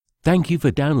Thank you for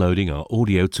downloading our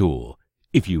audio tour.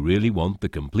 If you really want the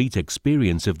complete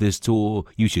experience of this tour,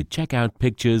 you should check out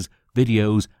pictures,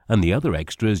 videos, and the other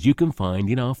extras you can find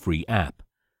in our free app.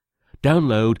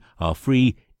 Download our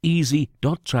free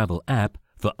Easy.Travel app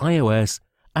for iOS,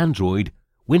 Android,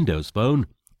 Windows Phone,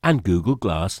 and Google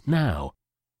Glass now.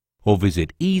 Or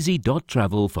visit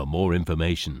Easy.Travel for more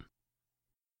information.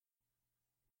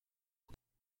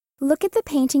 Look at the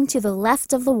painting to the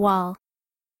left of the wall.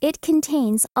 It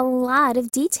contains a lot of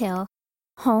detail.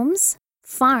 Homes,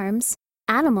 farms,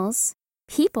 animals,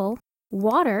 people,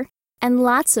 water, and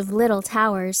lots of little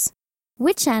towers.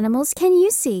 Which animals can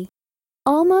you see?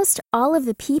 Almost all of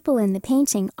the people in the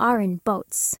painting are in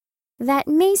boats. That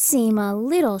may seem a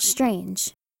little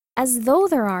strange, as though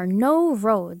there are no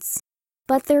roads.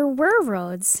 But there were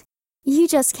roads. You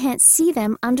just can't see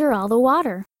them under all the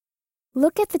water.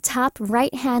 Look at the top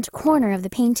right-hand corner of the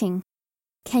painting.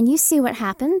 Can you see what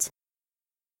happened?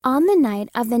 On the night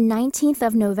of the 19th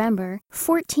of November,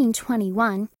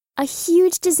 1421, a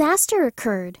huge disaster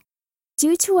occurred.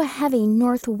 Due to a heavy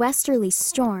northwesterly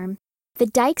storm, the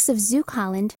dikes of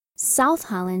Zoek-Holland, South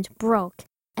Holland broke,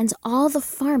 and all the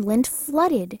farmland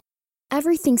flooded.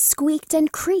 Everything squeaked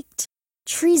and creaked.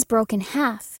 Trees broke in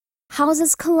half.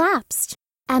 Houses collapsed,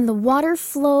 and the water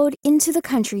flowed into the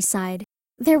countryside.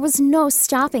 There was no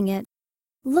stopping it.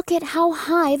 Look at how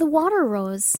high the water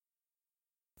rose.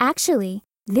 Actually,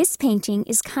 this painting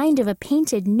is kind of a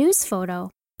painted news photo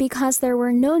because there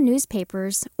were no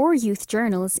newspapers or youth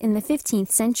journals in the 15th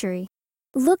century.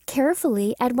 Look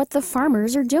carefully at what the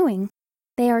farmers are doing.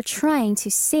 They are trying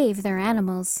to save their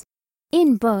animals.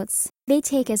 In boats, they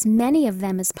take as many of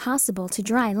them as possible to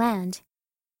dry land.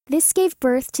 This gave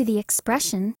birth to the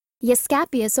expression,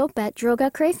 Jeskapius opet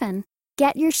droga krefen,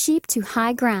 get your sheep to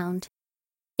high ground.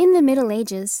 In the Middle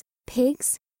Ages,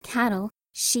 pigs, cattle,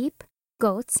 sheep,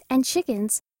 goats, and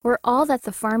chickens were all that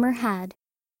the farmer had.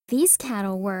 These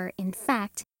cattle were, in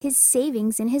fact, his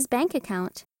savings in his bank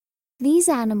account. These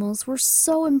animals were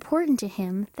so important to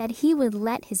him that he would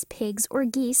let his pigs or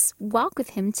geese walk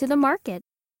with him to the market.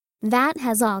 That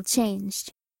has all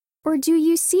changed. Or do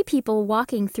you see people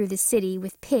walking through the city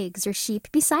with pigs or sheep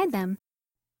beside them?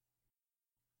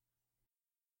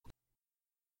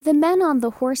 The men on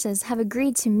the horses have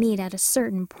agreed to meet at a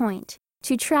certain point,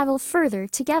 to travel further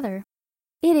together.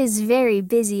 It is very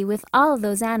busy with all of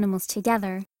those animals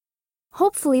together.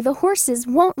 Hopefully the horses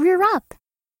won't rear up.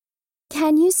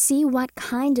 Can you see what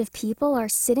kind of people are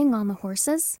sitting on the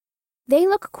horses? They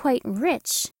look quite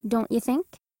rich, don't you think?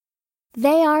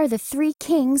 They are the 3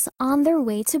 kings on their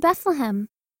way to Bethlehem.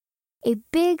 A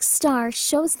big star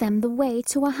shows them the way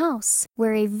to a house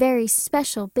where a very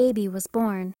special baby was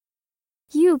born.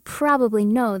 You probably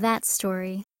know that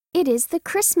story. It is the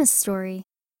Christmas story.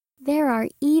 There are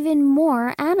even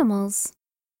more animals.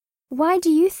 Why do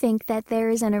you think that there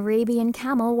is an Arabian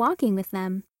camel walking with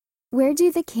them? Where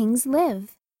do the kings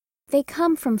live? They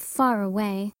come from far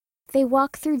away. They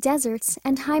walk through deserts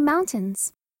and high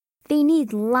mountains. They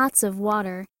need lots of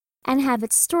water and have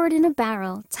it stored in a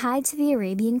barrel tied to the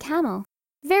Arabian camel.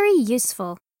 Very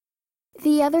useful.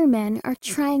 The other men are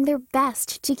trying their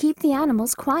best to keep the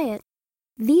animals quiet.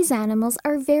 These animals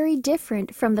are very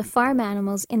different from the farm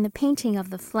animals in the painting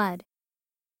of the flood.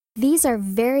 These are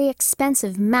very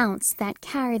expensive mounts that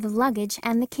carry the luggage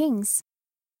and the kings.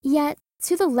 Yet,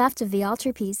 to the left of the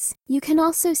altarpiece, you can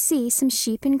also see some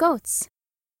sheep and goats.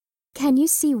 Can you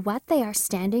see what they are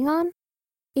standing on?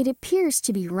 It appears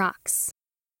to be rocks.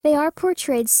 They are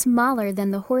portrayed smaller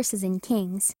than the horses and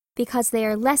kings because they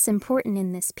are less important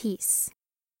in this piece.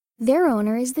 Their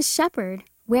owner is the shepherd,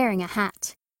 wearing a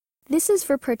hat. This is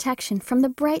for protection from the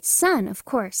bright sun, of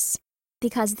course,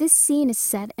 because this scene is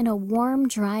set in a warm,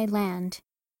 dry land.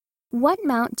 What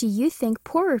mount do you think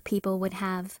poorer people would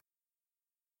have?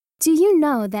 Do you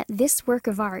know that this work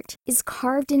of art is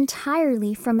carved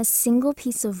entirely from a single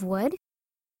piece of wood?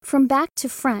 From back to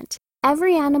front,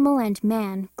 every animal and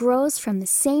man grows from the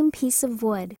same piece of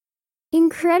wood.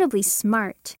 Incredibly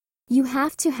smart. You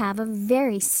have to have a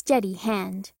very steady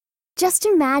hand. Just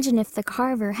imagine if the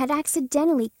carver had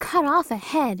accidentally cut off a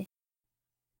head.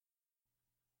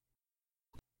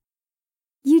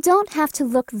 You don't have to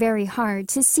look very hard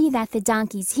to see that the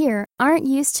donkeys here aren't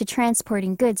used to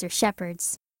transporting goods or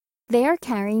shepherds. They are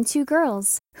carrying 2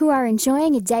 girls who are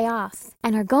enjoying a day off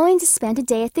and are going to spend a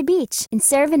day at the beach in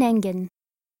Scheveningen.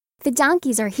 The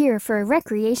donkeys are here for a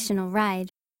recreational ride.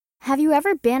 Have you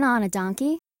ever been on a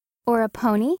donkey? Or a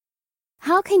pony?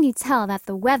 How can you tell that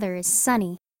the weather is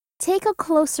sunny? Take a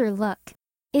closer look.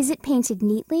 Is it painted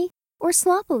neatly or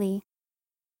sloppily?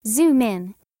 Zoom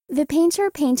in. The painter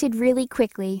painted really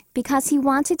quickly because he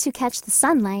wanted to catch the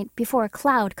sunlight before a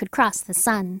cloud could cross the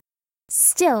sun.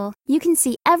 Still, you can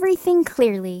see everything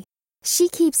clearly. She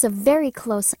keeps a very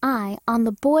close eye on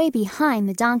the boy behind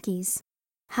the donkeys.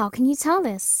 How can you tell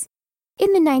this?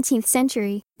 In the 19th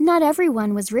century, not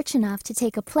everyone was rich enough to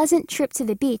take a pleasant trip to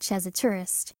the beach as a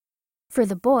tourist. For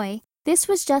the boy, this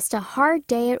was just a hard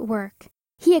day at work.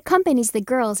 He accompanies the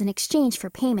girls in exchange for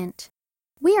payment.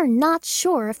 We are not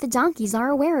sure if the donkeys are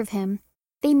aware of him.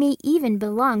 They may even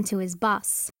belong to his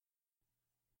boss.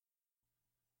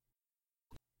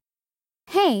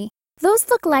 Hey, those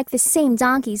look like the same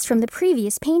donkeys from the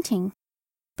previous painting.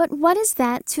 But what is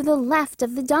that to the left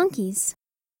of the donkeys?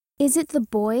 Is it the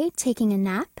boy taking a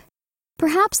nap?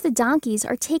 Perhaps the donkeys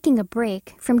are taking a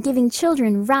break from giving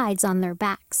children rides on their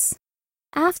backs.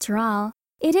 After all,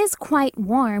 it is quite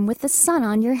warm with the sun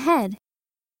on your head.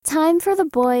 Time for the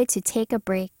boy to take a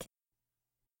break.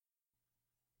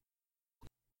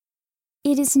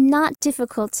 It is not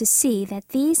difficult to see that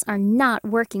these are not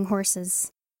working horses.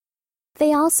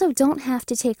 They also don't have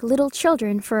to take little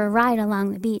children for a ride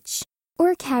along the beach,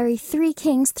 or carry 3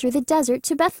 kings through the desert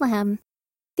to Bethlehem.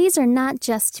 These are not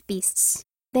just beasts.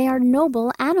 They are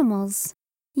noble animals.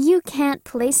 You can't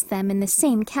place them in the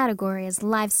same category as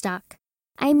livestock.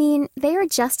 I mean, they are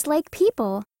just like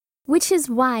people, which is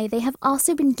why they have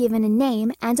also been given a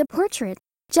name and a portrait,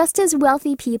 just as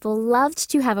wealthy people loved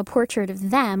to have a portrait of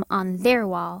them on their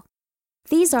wall.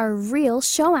 These are real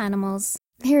show animals.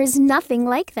 There is nothing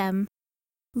like them.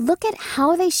 Look at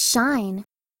how they shine.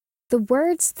 The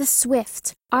words "the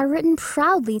swift" are written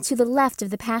proudly to the left of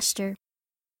the pasture.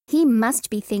 He must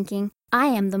be thinking, I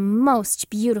am the most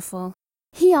beautiful.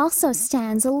 He also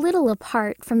stands a little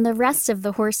apart from the rest of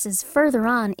the horses further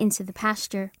on into the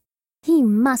pasture. He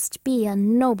must be a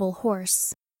noble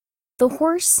horse. The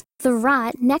horse, the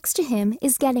rot next to him,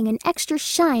 is getting an extra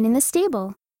shine in the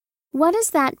stable. What is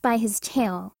that by his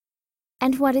tail?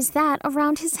 And what is that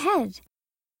around his head?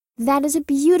 That is a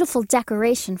beautiful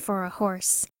decoration for a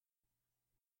horse.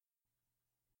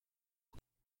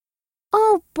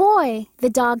 Oh boy, the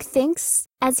dog thinks,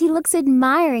 as he looks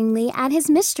admiringly at his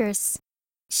mistress.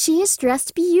 She is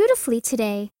dressed beautifully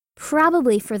today,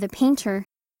 probably for the painter.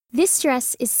 This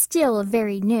dress is still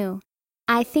very new.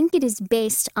 I think it is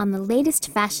based on the latest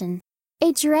fashion.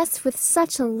 A dress with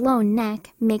such a low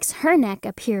neck makes her neck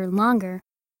appear longer.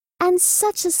 And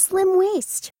such a slim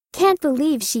waist. Can't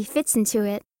believe she fits into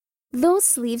it. Those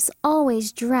sleeves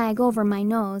always drag over my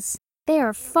nose. They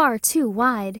are far too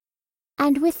wide.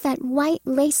 And with that white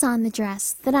lace on the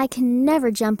dress that I can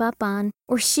never jump up on,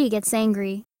 or she gets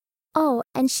angry. Oh,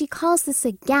 and she calls this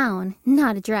a gown,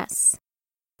 not a dress.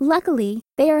 Luckily,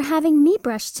 they are having me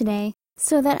brushed today,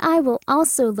 so that I will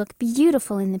also look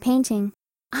beautiful in the painting.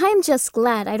 I'm just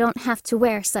glad I don't have to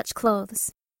wear such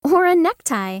clothes. Or a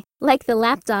necktie, like the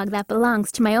lapdog that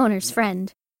belongs to my owner's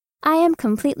friend. I am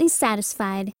completely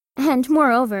satisfied, and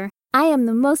moreover, I am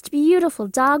the most beautiful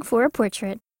dog for a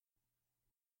portrait.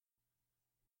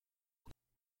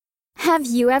 Have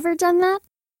you ever done that?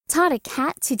 Taught a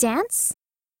cat to dance?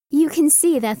 You can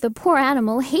see that the poor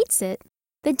animal hates it.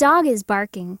 The dog is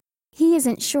barking. He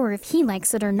isn't sure if he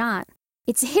likes it or not.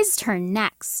 It's his turn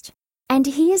next. And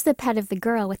he is the pet of the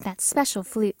girl with that special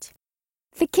flute.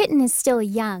 The kitten is still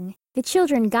young. The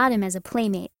children got him as a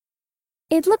playmate.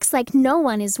 It looks like no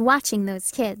one is watching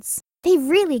those kids. They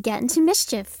really get into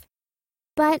mischief.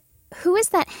 But who is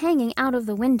that hanging out of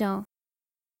the window?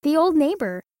 The old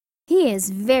neighbor. He is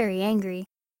very angry.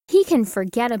 He can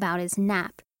forget about his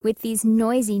nap with these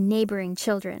noisy neighboring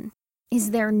children.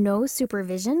 Is there no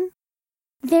supervision?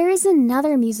 There is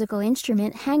another musical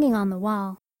instrument hanging on the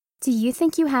wall. Do you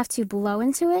think you have to blow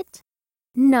into it?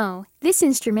 No, this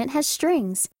instrument has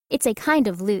strings. It's a kind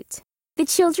of lute. The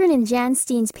children in Jan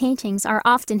Steen's paintings are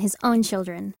often his own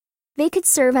children. They could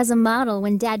serve as a model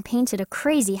when Dad painted a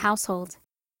crazy household.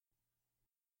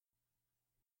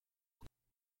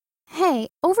 Hey,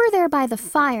 over there by the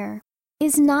fire,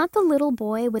 is not the little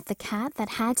boy with the cat that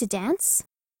had to dance?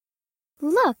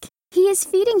 Look, he is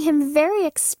feeding him very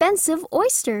expensive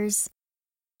oysters.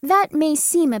 That may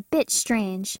seem a bit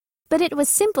strange, but it was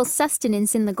simple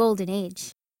sustenance in the Golden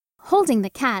Age. Holding the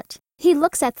cat, he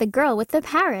looks at the girl with the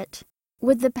parrot.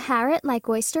 Would the parrot like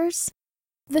oysters?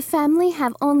 The family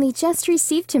have only just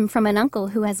received him from an uncle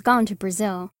who has gone to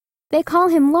Brazil. They call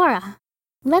him Laura.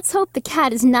 Let's hope the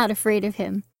cat is not afraid of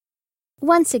him.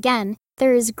 Once again,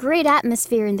 there is great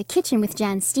atmosphere in the kitchen with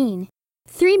Jan Steen.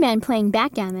 3 men playing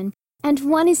backgammon, and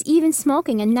one is even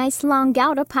smoking a nice long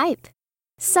Gouda pipe.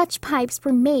 Such pipes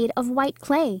were made of white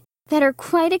clay that are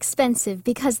quite expensive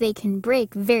because they can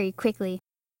break very quickly.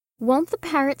 Won't the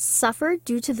parrots suffer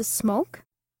due to the smoke?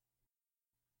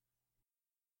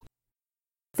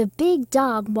 The big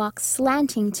dog walks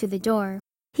slanting to the door.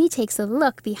 He takes a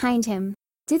look behind him.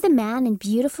 Did the man in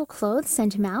beautiful clothes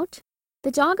send him out?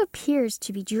 The dog appears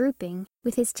to be drooping,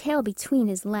 with his tail between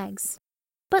his legs.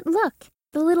 But look,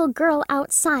 the little girl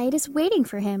outside is waiting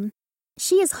for him.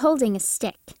 She is holding a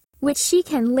stick, which she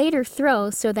can later throw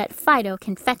so that Fido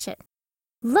can fetch it.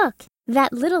 Look,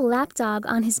 that little lapdog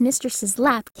on his mistress's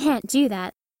lap can't do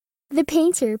that. The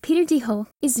painter, Peter de Hoo,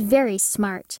 is very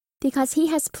smart because he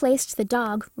has placed the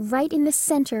dog right in the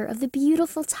center of the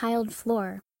beautiful tiled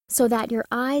floor, so that your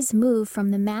eyes move from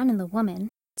the man and the woman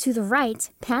to the right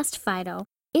past Fido,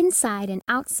 inside and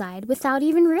outside without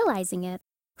even realizing it.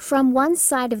 From one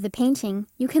side of the painting,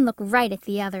 you can look right at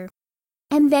the other.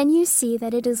 And then you see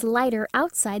that it is lighter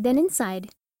outside than inside.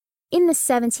 In the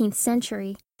 17th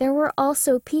century, there were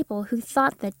also people who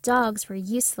thought that dogs were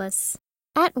useless.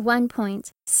 At one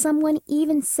point, someone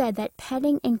even said that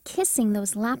petting and kissing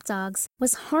those lapdogs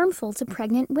was harmful to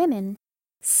pregnant women.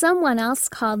 Someone else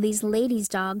called these ladies'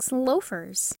 dogs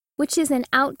loafers, which is an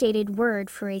outdated word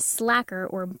for a slacker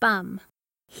or bum.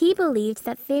 He believed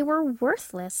that they were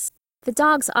worthless. The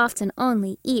dogs often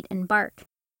only eat and bark.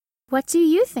 What do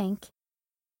you think?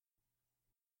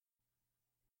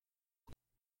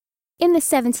 In the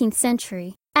 17th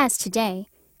century, as today,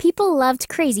 people loved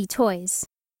crazy toys.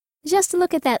 Just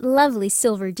look at that lovely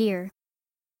silver deer.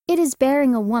 It is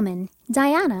bearing a woman,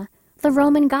 Diana, the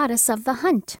Roman goddess of the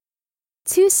hunt.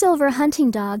 2 silver hunting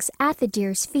dogs at the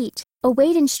deer's feet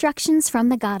await instructions from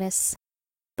the goddess.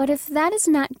 But if that is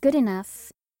not good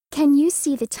enough, can you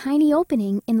see the tiny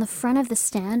opening in the front of the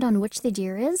stand on which the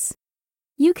deer is?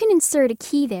 You can insert a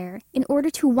key there in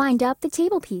order to wind up the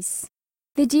table piece.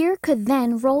 The deer could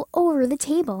then roll over the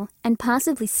table and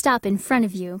possibly stop in front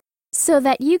of you, so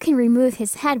that you can remove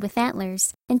his head with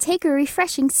antlers and take a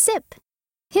refreshing sip.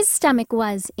 His stomach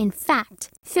was, in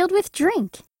fact, filled with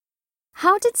drink.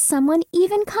 How did someone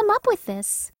even come up with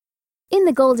this? In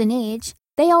the Golden Age,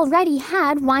 they already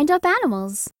had wind-up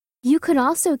animals. You could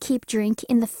also keep drink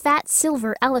in the fat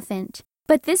silver elephant,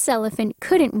 but this elephant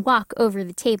couldn't walk over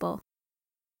the table.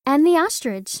 And the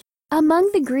ostrich.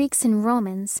 Among the Greeks and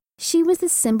Romans, she was the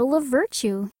symbol of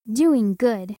virtue, doing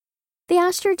good. The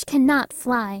ostrich cannot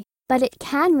fly, but it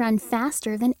can run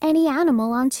faster than any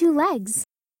animal on 2 legs.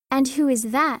 And who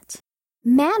is that?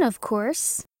 Man, of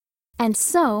course. And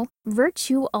so,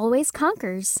 virtue always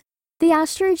conquers. The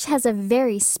ostrich has a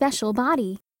very special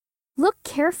body. Look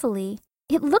carefully.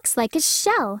 It looks like a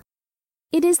shell.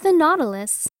 It is the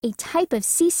nautilus, a type of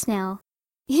sea snail.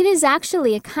 It is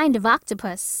actually a kind of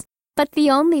octopus, but the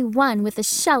only one with a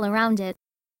shell around it.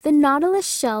 The nautilus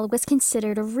shell was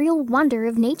considered a real wonder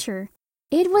of nature.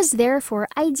 It was therefore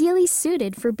ideally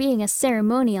suited for being a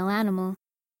ceremonial animal.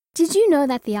 Did you know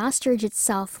that the ostrich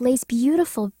itself lays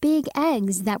beautiful big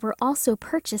eggs that were also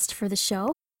purchased for the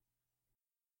show?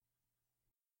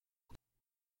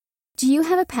 Do you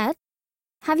have a pet?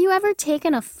 Have you ever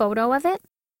taken a photo of it?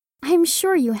 I'm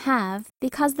sure you have,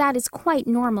 because that is quite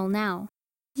normal now.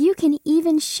 You can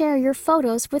even share your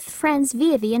photos with friends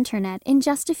via the internet in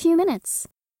just a few minutes.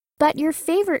 But your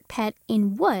favorite pet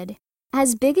in wood,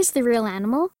 as big as the real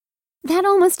animal? That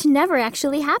almost never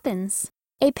actually happens.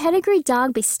 A pedigree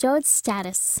dog bestowed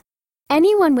status.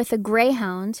 Anyone with a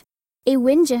greyhound, a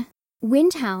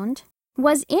windhound,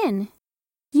 was in.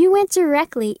 You went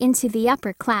directly into the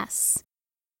upper class.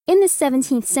 In the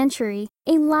 17th century,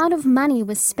 a lot of money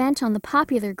was spent on the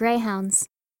popular greyhounds,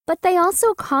 but they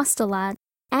also cost a lot,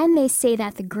 and they say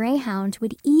that the greyhound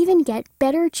would even get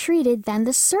better treated than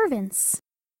the servants.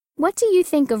 What do you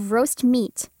think of roast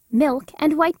meat, milk,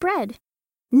 and white bread?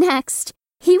 Next,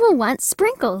 he will want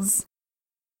sprinkles.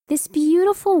 This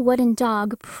beautiful wooden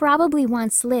dog probably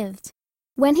once lived.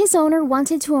 When his owner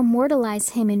wanted to immortalize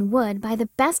him in wood by the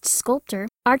best sculptor,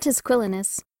 Artus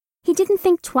Quilinus, he didn't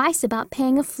think twice about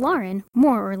paying a florin,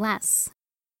 more or less.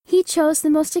 He chose the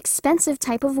most expensive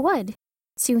type of wood.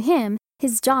 To him,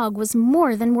 his dog was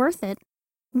more than worth it.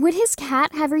 Would his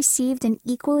cat have received an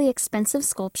equally expensive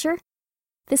sculpture?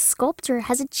 The sculptor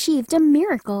has achieved a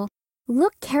miracle.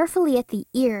 Look carefully at the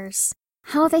ears,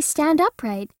 how they stand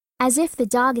upright, as if the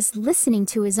dog is listening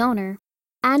to his owner,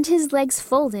 and his legs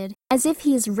folded, as if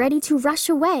he is ready to rush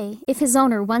away if his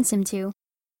owner wants him to.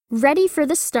 Ready for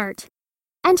the start.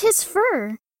 And his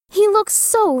fur! He looks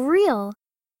so real!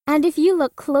 And if you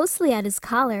look closely at his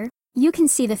collar, you can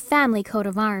see the family coat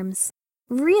of arms.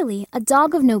 Really a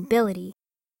dog of nobility.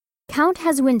 Count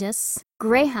Haswindus,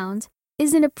 Greyhound,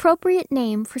 is an appropriate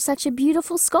name for such a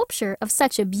beautiful sculpture of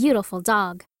such a beautiful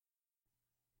dog.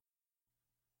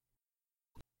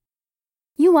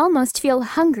 You almost feel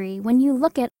hungry when you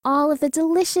look at all of the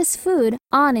delicious food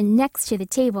on and next to the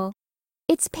table.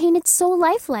 It's painted so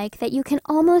lifelike that you can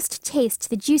almost taste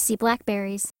the juicy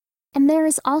blackberries. And there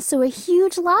is also a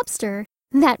huge lobster,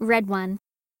 that red one.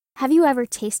 Have you ever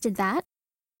tasted that?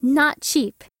 Not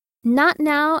cheap. Not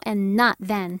now and not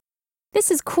then.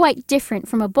 This is quite different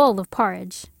from a bowl of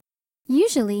porridge.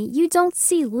 Usually, you don't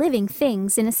see living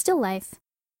things in a still life,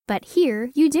 but here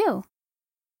you do.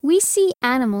 We see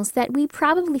animals that we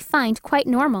probably find quite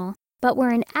normal, but were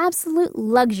an absolute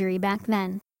luxury back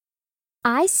then.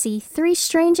 I see 3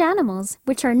 strange animals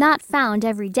which are not found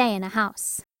every day in a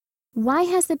house. Why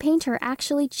has the painter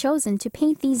actually chosen to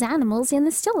paint these animals in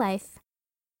the still life?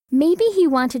 Maybe he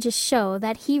wanted to show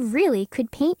that he really could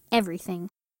paint everything.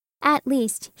 At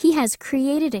least, he has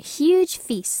created a huge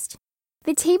feast.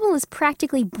 The table is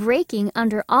practically breaking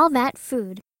under all that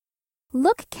food.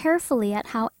 Look carefully at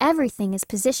how everything is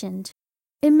positioned.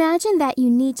 Imagine that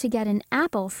you need to get an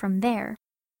apple from there.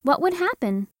 What would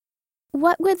happen?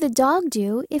 What would the dog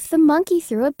do if the monkey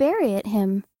threw a berry at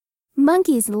him?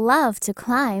 Monkeys love to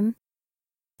climb.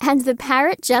 And the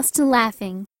parrot just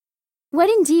laughing. What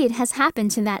indeed has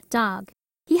happened to that dog?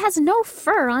 He has no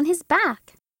fur on his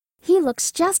back. He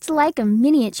looks just like a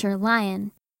miniature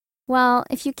lion. Well,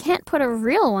 if you can't put a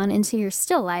real one into your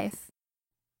still life.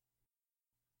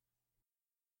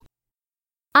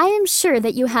 I am sure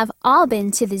that you have all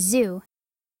been to the zoo.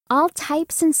 All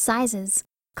types and sizes,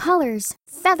 colors,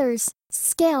 feathers,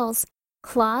 scales,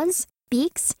 claws,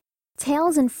 beaks,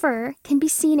 tails, and fur can be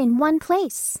seen in one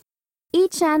place.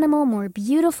 Each animal more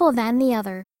beautiful than the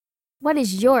other. What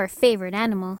is your favorite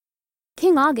animal?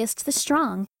 King August the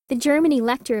Strong, the German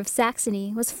Elector of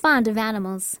Saxony, was fond of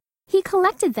animals. He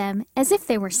collected them as if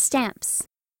they were stamps.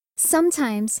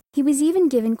 Sometimes he was even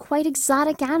given quite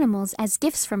exotic animals as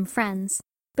gifts from friends,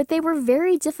 but they were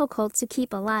very difficult to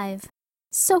keep alive.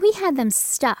 So he had them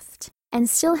stuffed and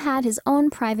still had his own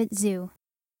private zoo.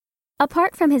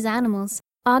 Apart from his animals,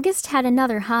 August had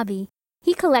another hobby.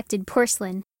 He collected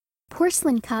porcelain.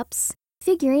 Porcelain cups,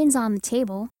 figurines on the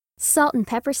table, salt and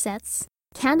pepper sets,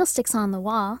 candlesticks on the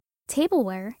wall,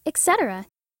 tableware, etc.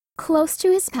 Close to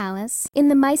his palace, in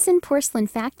the Meissen porcelain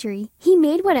factory, he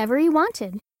made whatever he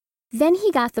wanted. Then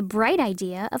he got the bright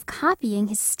idea of copying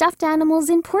his stuffed animals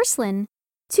in porcelain.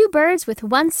 2 birds with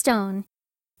 1 stone.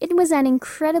 It was an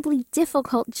incredibly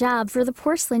difficult job for the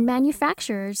porcelain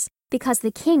manufacturers because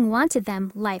the king wanted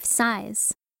them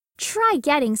life-size. Try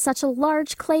getting such a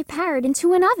large clay parrot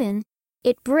into an oven.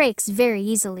 It breaks very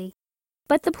easily.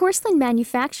 But the porcelain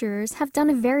manufacturers have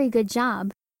done a very good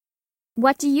job.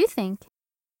 What do you think?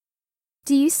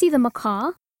 Do you see the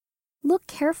macaw? Look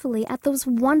carefully at those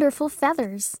wonderful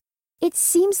feathers. It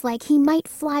seems like he might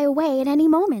fly away at any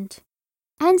moment.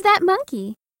 And that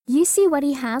monkey, you see what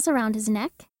he has around his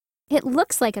neck? It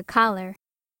looks like a collar.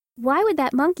 Why would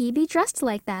that monkey be dressed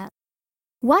like that?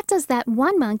 What does that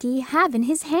one monkey have in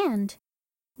his hand?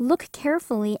 Look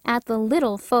carefully at the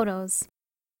little photos.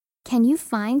 Can you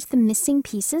find the missing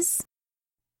pieces?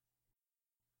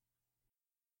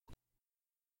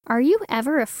 Are you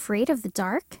ever afraid of the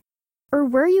dark? Or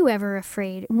were you ever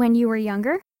afraid when you were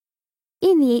younger?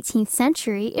 In the 18th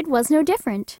century, it was no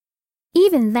different.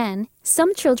 Even then,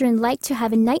 some children liked to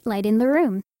have a nightlight in the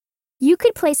room. You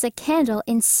could place a candle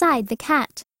inside the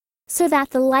cat, so that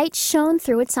the light shone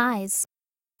through its eyes.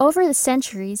 Over the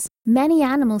centuries, many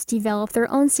animals developed their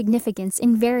own significance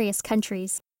in various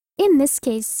countries. In this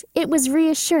case, it was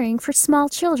reassuring for small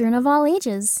children of all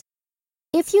ages.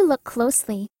 If you look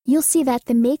closely, you'll see that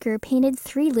the maker painted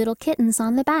 3 little kittens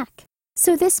on the back.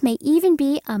 So this may even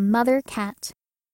be a mother cat.